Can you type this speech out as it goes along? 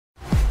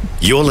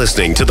You're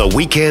listening to the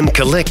Weekend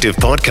Collective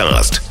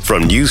podcast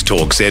from News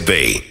Talk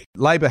ZB.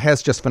 Labor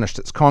has just finished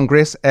its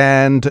Congress,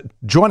 and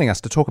joining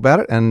us to talk about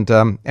it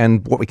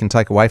and what we can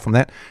take away from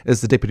that is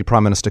the Deputy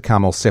Prime Minister,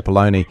 Carmel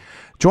Sepuloni.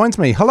 Joins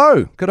me.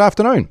 Hello, good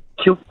afternoon.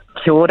 Kia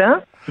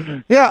ora.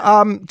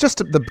 Yeah, just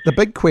the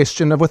big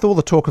question, with all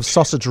the talk of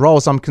sausage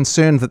rolls, I'm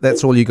concerned that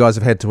that's all you guys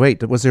have had to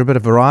eat. Was there a bit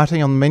of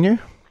variety on the menu?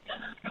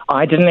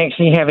 I didn't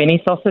actually have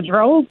any sausage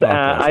rolls.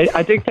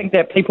 I do think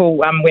that people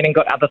went and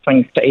got other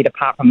things to eat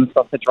apart from the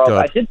sausage rolls. Good.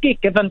 I did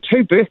get given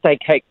 2 birthday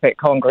cakes at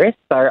Congress,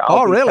 so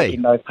I'll be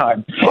taking those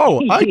home.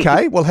 Oh,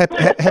 okay. Well,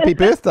 happy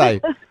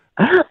birthday.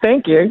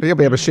 Thank you. You'll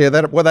be able to share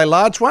that. Were they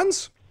large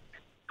ones?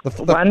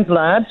 One's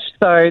large,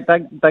 so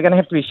they're going to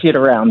have to be shared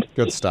around.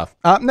 Good stuff.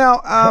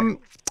 Now,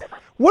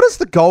 what is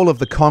the goal of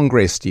the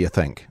Congress, do you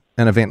think,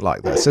 an event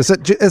like this? Is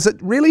it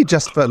really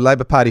just for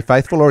Labour Party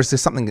faithful, or is there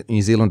something that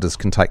New Zealanders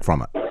can take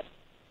from it?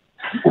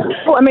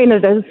 Well, I mean,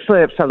 it is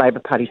for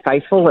Labour Party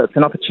faithful. It's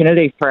an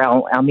opportunity for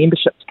our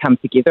membership to come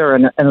together.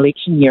 In an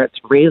election year, it's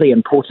really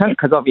important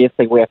because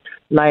obviously we're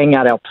laying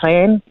out our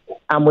plan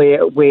and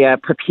we're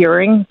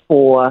preparing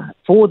for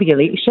the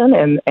election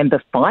and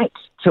the fight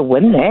to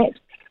win that.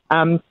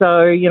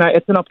 So,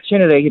 it's an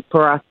opportunity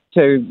for us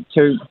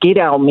to get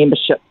our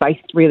membership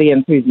base really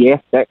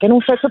enthusiastic and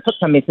also to put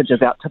some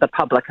messages out to the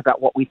public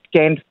about what we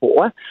stand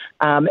for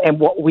and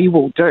what we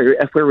will do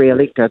if we're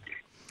re-elected.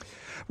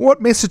 What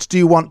message do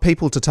you want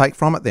people to take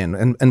from it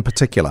then, in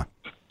particular?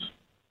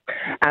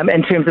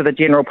 In terms of the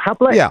general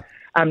public? Yeah.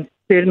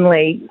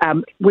 Certainly,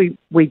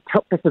 we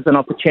took this as an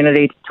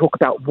opportunity to talk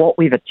about what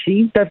we've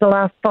achieved over the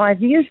last 5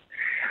 years,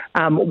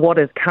 what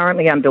is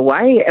currently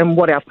underway, and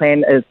what our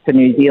plan is for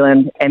New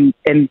Zealand. And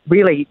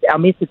really, our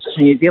message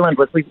to New Zealand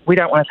was we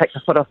don't want to take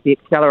the foot off the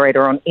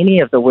accelerator on any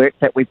of the work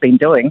that we've been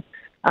doing,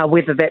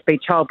 whether that be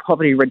child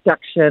poverty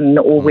reduction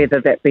or whether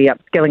that be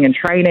upskilling and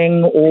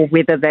training or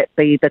whether that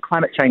be the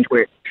climate change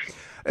work.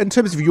 In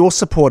terms of your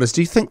supporters, do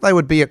you think they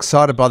would be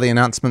excited by the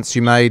announcements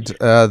you made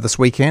this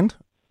weekend?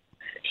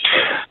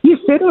 Yes,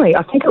 certainly.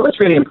 I think it was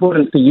really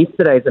important for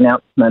yesterday's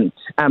announcement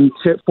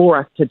for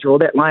us to draw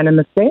that line in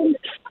the sand.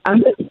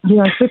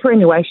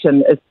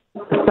 Superannuation is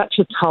such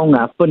a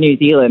taonga for New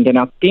Zealand, and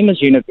our scheme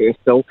is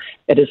universal.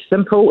 It is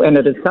simple, and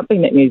it is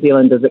something that New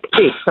Zealanders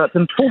expect. So it's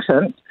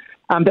important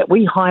that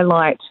we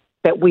highlight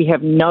that we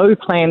have no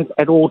plans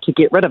at all to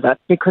get rid of it,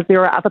 because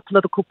there are other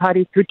political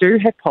parties who do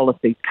have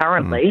policies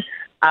currently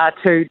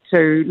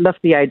to lift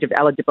the age of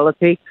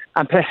eligibility,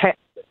 perhaps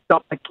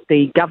stop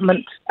the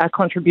government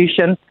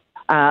contribution,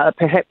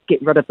 perhaps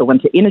get rid of the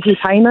winter energy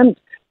payment,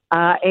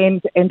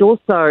 and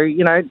also,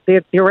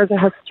 there is a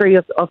history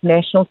of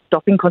national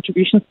stopping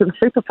contributions to the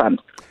super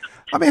fund.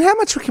 I mean, how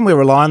much can we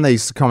rely on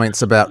these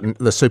comments about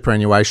the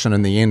superannuation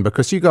in the end?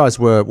 Because you guys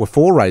were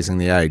for raising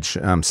the age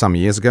some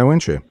years ago,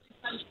 weren't you?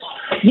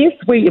 Yes,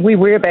 we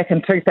were back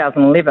in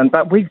 2011,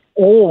 but we've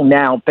all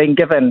now been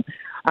given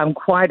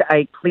quite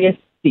a clear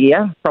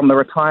steer from the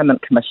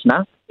Retirement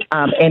Commissioner,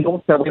 and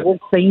also we've all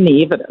seen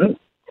the evidence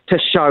to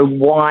show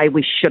why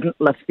we shouldn't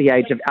lift the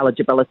age of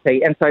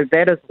eligibility, and so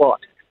that is what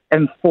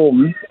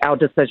informs our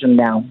decision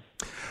now.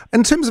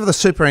 In terms of the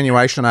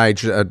superannuation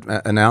age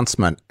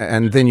announcement,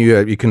 and then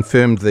you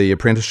confirmed the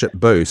apprenticeship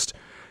boost,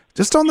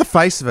 just on the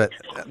face of it,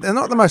 they're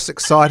not the most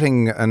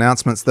exciting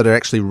announcements that are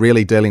actually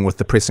really dealing with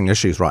the pressing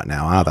issues right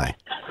now, are they?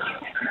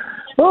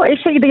 Well,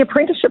 actually, the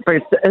apprenticeship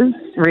boost is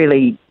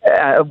really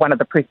one of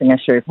the pressing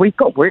issues. We've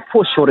got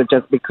workforce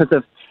shortages because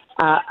of,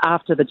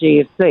 after the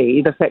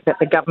GFC, the fact that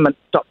the government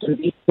stopped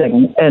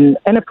investing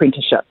in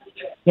apprenticeships.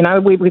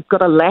 We've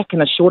got a lack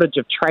and a shortage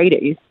of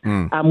tradies.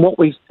 What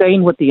we've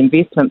seen with the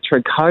investment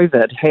through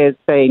COVID has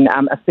been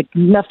a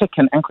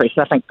significant increase.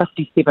 I think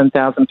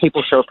 57,000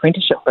 people through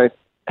apprenticeship boosts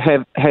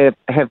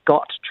have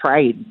got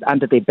trades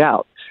under their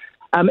belt.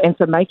 And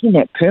so making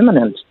that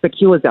permanent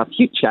secures our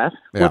future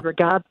with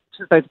regards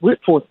to those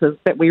workforces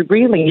that we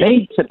really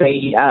need to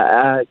be,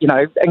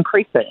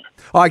 increasing.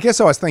 I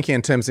guess I was thinking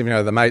in terms of,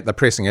 the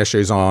pressing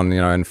issues on,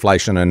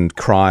 inflation and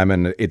crime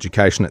and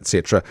education,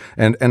 etc.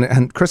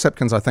 And Chris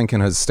Hipkins, I think, in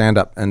his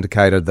stand-up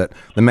indicated that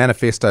the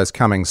manifesto is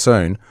coming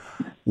soon.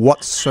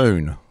 What's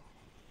soon?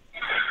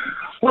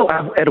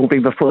 Well, it'll be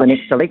before the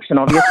next election,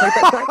 obviously,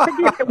 but don't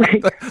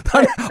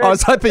forget I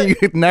was hoping you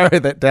could narrow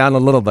that down a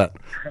little bit.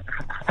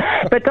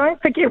 But don't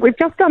forget, we've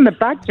just done the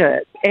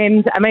budget.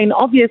 And, I mean,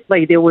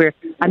 obviously there were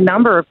a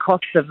number of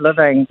cost of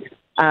living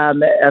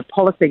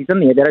policies in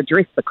there that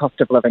address the cost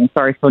of living,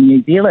 for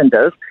New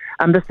Zealanders.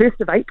 The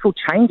 1st of April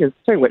changes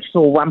too, which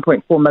saw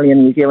 1.4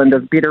 million New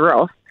Zealanders better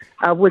off,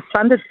 was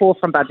funded for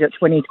from budget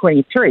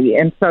 2023.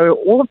 And so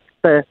all of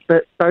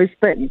those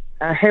things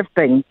have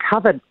been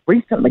covered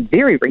recently,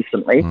 very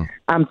recently,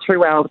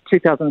 through our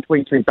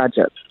 2023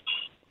 budget.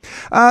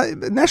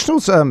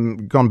 National's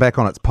gone back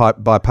on its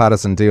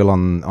bipartisan deal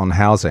on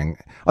housing.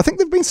 I think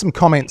there have been some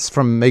comments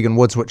from Megan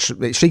Woods, which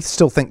she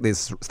still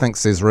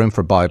thinks there's room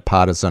for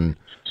bipartisan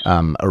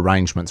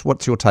arrangements.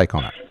 What's your take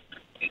on it?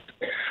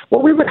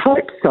 Well, we would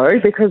hope so,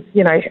 because,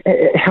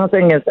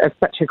 housing is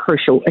such a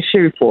crucial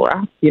issue for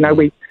us.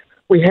 We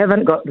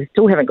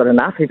still haven't got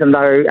enough, even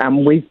though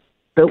we've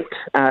built,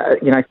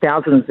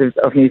 thousands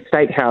of new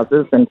state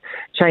houses and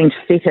changed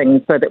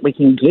settings so that we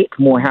can get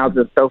more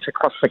houses built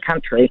across the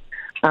country.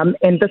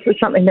 And this is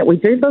something that we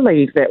do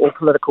believe that all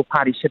political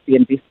parties should be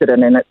invested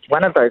in, and it's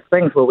one of those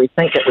things where we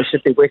think that we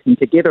should be working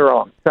together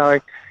on. So,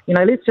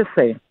 let's just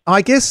see.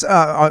 I guess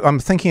I'm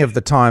thinking of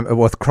the time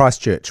with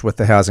Christchurch with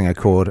the Housing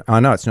Accord. I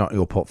know it's not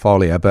your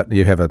portfolio, but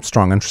you have a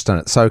strong interest in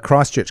it. So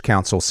Christchurch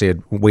Council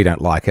said, we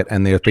don't like it,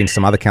 and there have been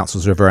some other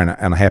councils who are very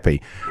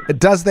unhappy.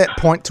 Does that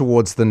point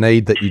towards the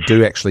need that you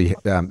do actually,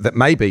 that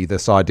maybe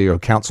this idea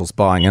of councils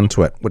buying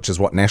into it, which is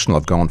what National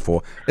have gone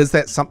for, is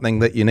that something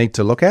that you need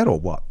to look at or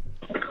what?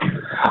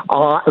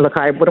 Look,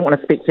 I wouldn't want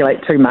to speculate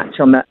too much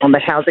on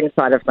the housing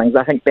side of things.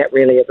 I think that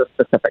really is a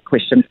specific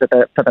question for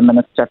the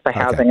Minister for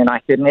Housing, and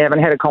I certainly haven't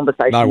had a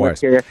conversation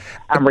with you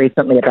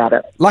recently about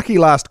it. Lucky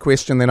last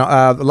question then.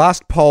 The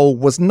last poll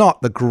was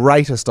not the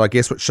greatest, I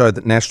guess, which showed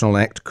that National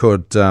Act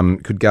could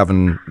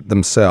govern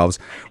themselves.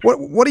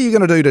 What are you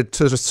going to do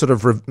to sort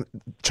of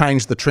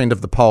change the trend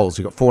of the polls?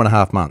 You've got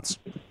 4.5 months.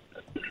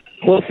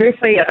 Well,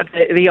 firstly,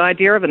 the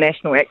idea of a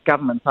National Act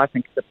government, I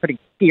think, is a pretty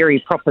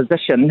scary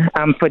proposition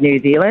for New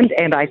Zealand,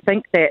 and I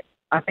think that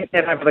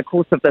over the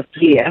course of this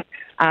year,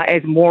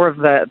 as more of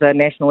the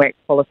National Act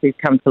policies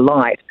come to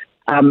light,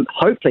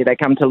 hopefully they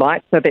come to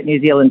light so that New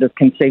Zealanders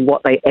can see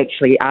what they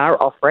actually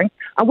are offering.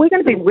 And we're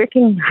going to be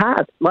working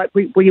hard, like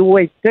we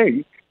always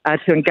do,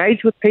 to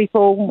engage with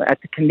people,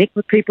 to connect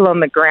with people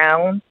on the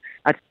ground,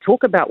 to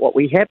talk about what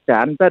we have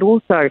done, but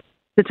also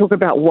to talk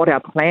about what our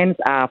plans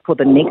are for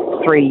the next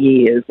 3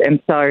 years. And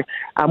so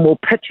we'll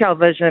pitch our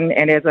vision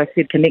and, as I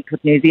said, connect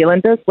with New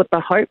Zealanders with the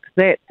hope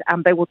that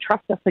they will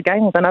trust us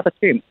again with another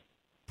term.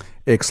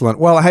 Excellent.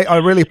 Well, hey, I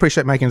really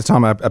appreciate making the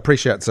time. I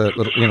appreciate it's a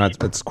little,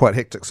 it's quite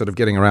hectic sort of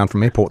getting around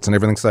from airports and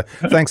everything. So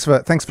thanks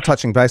for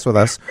touching base with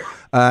us,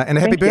 and a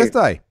happy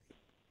birthday.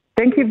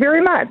 Thank you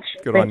very much.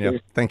 Good on you.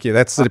 Thank you.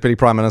 That's the Deputy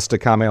Prime Minister,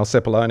 Carmel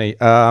Sepuloni.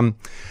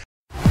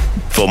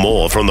 For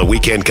more from the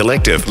Weekend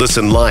Collective,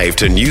 listen live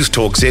to News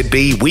Talk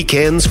ZB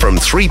weekends from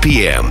 3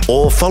 p.m.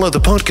 or follow the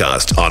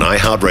podcast on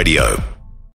iHeartRadio.